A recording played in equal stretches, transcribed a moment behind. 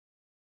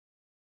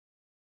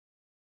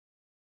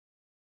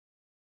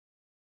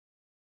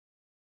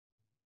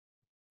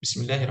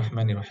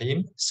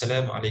Bismillahirrahmanirrahim.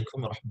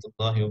 Assalamualaikum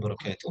warahmatullahi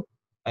wabarakatuh.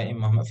 I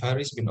am Mohamad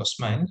Fareez bin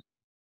Osman.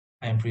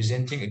 I am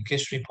presenting a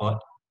case report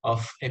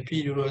of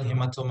epidural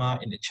hematoma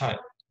in a child.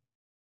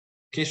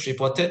 Case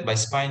reported by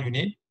Spine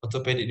Unit,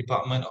 Orthopedic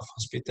Department of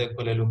Hospital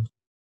Kuala Lumpur.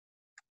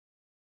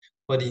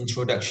 For the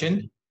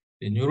introduction,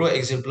 the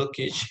neuraxial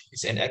blockage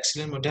is an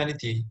excellent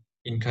modality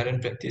in current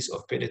practice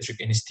of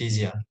pediatric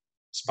anesthesia.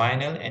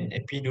 Spinal and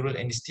epidural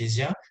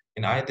anesthesia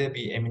can either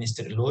be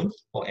administered alone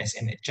or as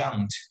an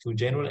adjunct to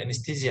general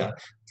anesthesia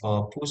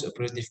for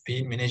post-operative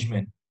pain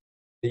management.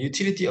 The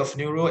utility of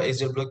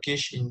neuraxial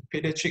blockage in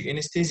pediatric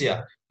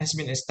anesthesia has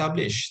been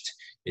established.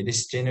 It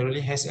generally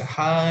has a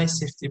high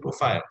safety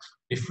profile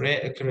with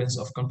rare occurrence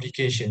of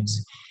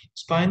complications.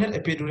 Spinal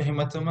epidural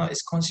hematoma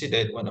is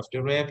considered one of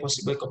the rare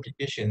possible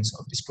complications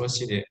of this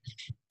procedure,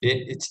 yet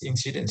its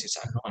incidence is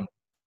unknown.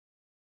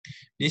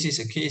 This is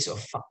a case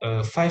of a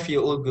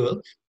 5-year-old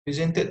girl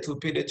presented to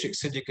pediatric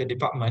surgical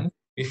department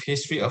with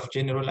history of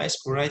generalized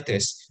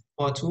pruritus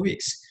for 2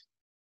 weeks,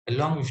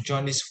 along with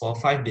jaundice for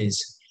 5 days.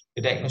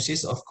 The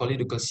diagnosis of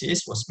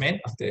choledochoccysis was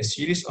made after a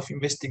series of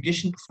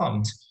investigations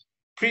performed.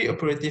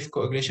 Pre-operative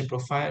coagulation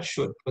profile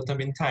showed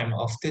prothrombin time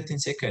of 13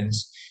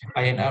 seconds,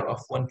 INR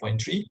of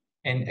 1.3,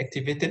 and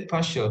activated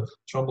partial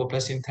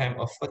thromboplastin time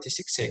of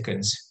 46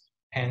 seconds.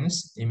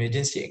 Hence,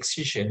 emergency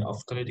excision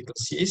of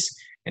choledochoccysis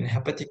and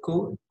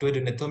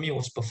hepaticoduodenectomy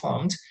was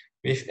performed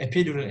with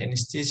epidural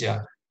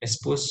anesthesia as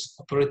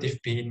post-operative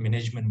pain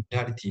management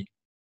modality.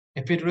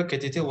 Epidural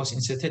catheter was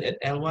inserted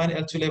at L1,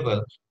 L2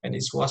 level, and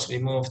it was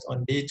removed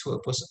on day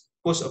 2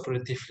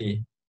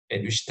 post-operatively,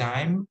 at which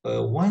time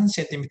a 1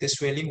 centimeter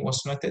swelling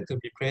was noted to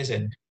be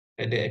present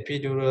at the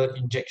epidural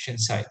injection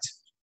site.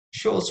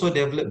 She also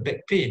developed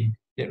back pain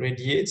that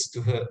radiates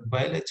to her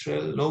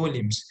bilateral lower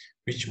limbs,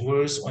 which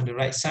was on the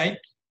right side,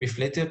 with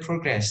later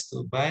progress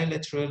to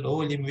bilateral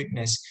lower limb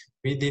weakness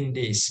within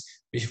days,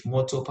 with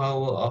motor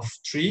power of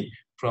 3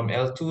 from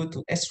L2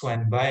 to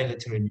S1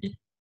 bilaterally.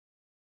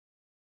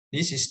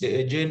 This is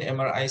the urgent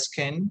MRI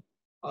scan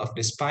of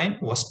the spine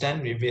was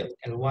done, revealed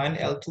L1,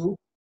 L2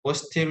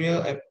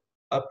 posterior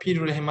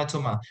epidural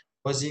hematoma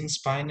causing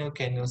spinal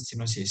canal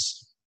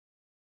stenosis.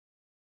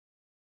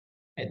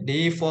 At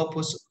day 4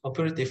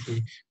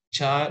 post-operatively,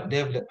 child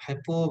developed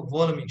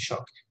hypovolemic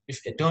shock with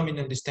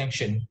abdominal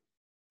distension,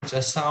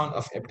 the sound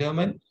of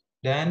abdomen,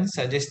 then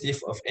suggestive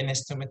of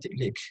anastomotic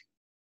leak.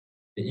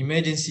 The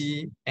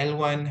emergency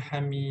L1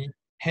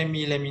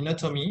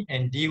 hemilaminotomy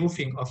and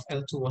deroofing of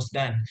L2 was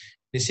done.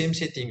 The same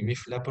setting with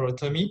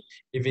laparotomy,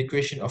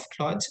 evacuation of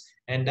clots,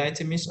 and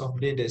diatomies of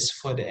bladders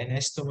for the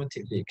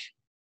anastomotic leak.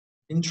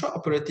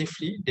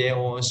 Intraoperatively, there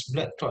was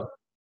blood clot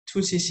 2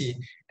 cc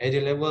at the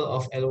level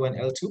of L1,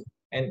 L2,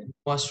 and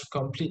was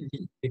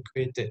completely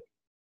evacuated.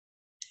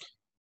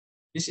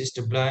 This is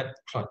the blood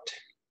clot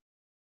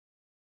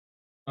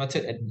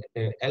noted at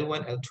the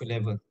L1, L2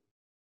 level.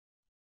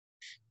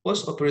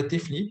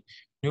 Post-operatively,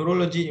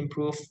 neurology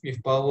improved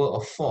with power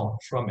of 4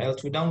 from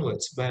L2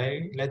 downwards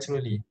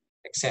bilaterally,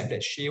 except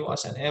that she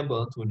was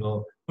unable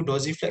to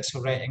dorsiflex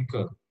her right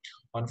ankle.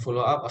 On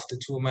follow-up after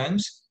 2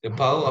 months, the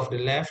power of the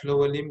left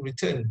lower limb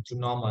returned to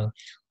normal,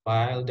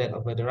 while that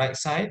of the right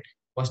side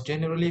was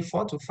generally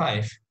 4 to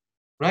 5.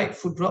 Right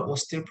foot drop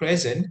was still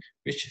present,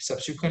 which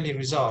subsequently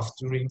resolved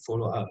during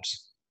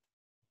follow-ups.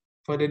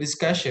 For the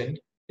discussion,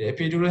 the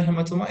epidural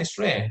hematoma is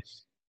rare.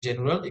 In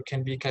general, it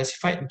can be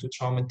classified into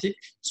traumatic,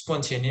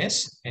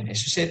 spontaneous, and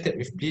associated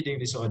with bleeding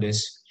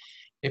disorders.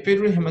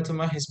 Epidural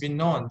hematoma has been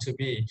known to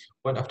be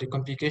one of the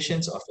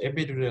complications of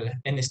epidural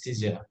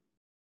anesthesia.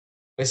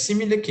 A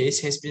similar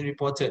case has been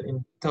reported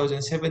in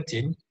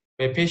 2017,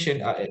 where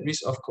patients are at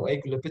risk of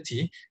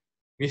coagulopathy,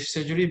 with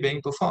surgery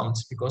being performed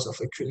because of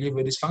acute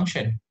liver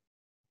dysfunction.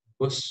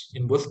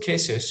 In both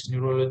cases,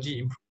 neurology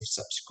improved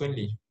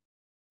subsequently.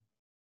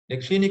 The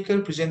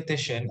clinical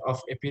presentation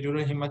of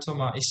epidural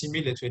hematoma is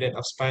similar to that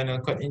of spinal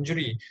cord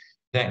injury.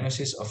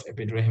 Diagnosis of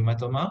epidural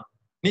hematoma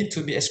need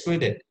to be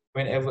excluded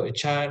whenever a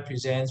child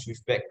presents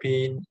with back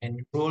pain and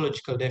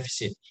neurological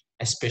deficit,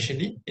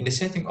 especially in the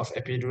setting of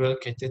epidural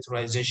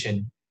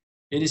catheterization.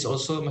 It is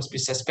also must be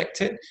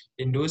suspected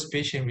in those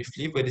patients with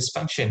liver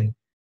dysfunction.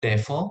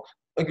 Therefore,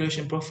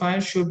 coagulation profile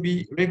should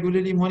be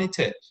regularly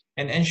monitored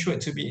and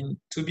ensured to be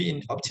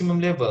in optimum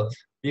level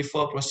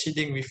before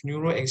proceeding with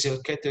neuraxial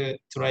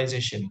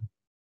catheterization.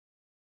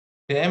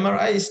 The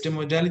MRI is the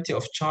modality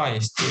of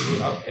choice to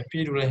rule out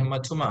epidural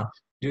hematoma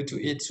due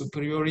to its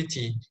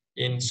superiority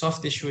in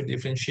soft tissue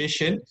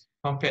differentiation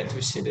compared to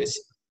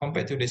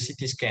the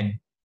CT scan.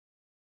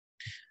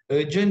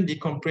 Urgent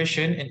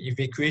decompression and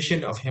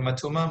evacuation of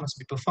hematoma must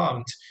be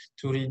performed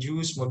to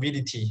reduce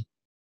mobility.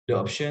 The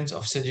options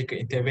of surgical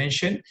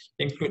intervention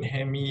include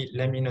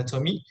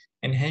hemilaminotomy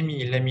and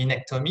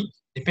hemilaminectomy,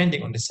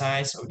 depending on the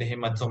size of the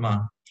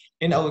hematoma.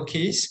 In our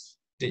case,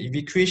 the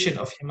evacuation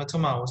of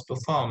hematoma was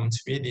performed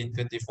within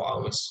 24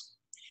 hours.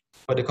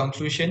 For the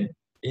conclusion,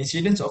 the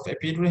incidence of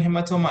epidural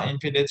hematoma in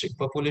pediatric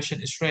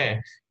population is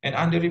rare and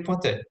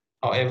underreported.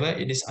 However,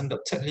 it is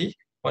undoubtedly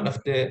one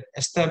of the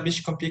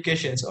established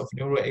complications of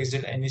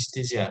neuraxial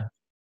anesthesia.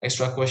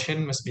 Extra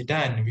caution must be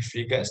done with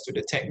regards to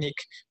the technique,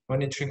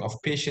 monitoring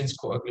of patients'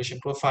 coagulation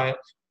profile,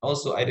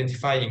 also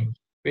identifying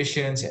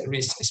patients at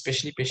risk,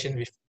 especially patients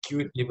with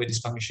acute liver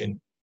dysfunction.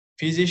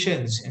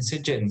 Physicians and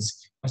surgeons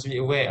must be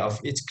aware of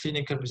its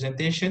clinical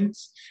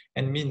presentations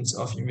and means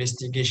of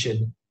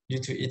investigation due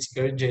to its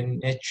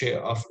urgent nature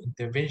of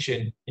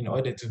intervention in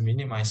order to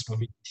minimize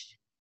morbidity.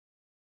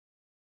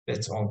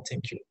 That's all.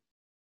 Thank you.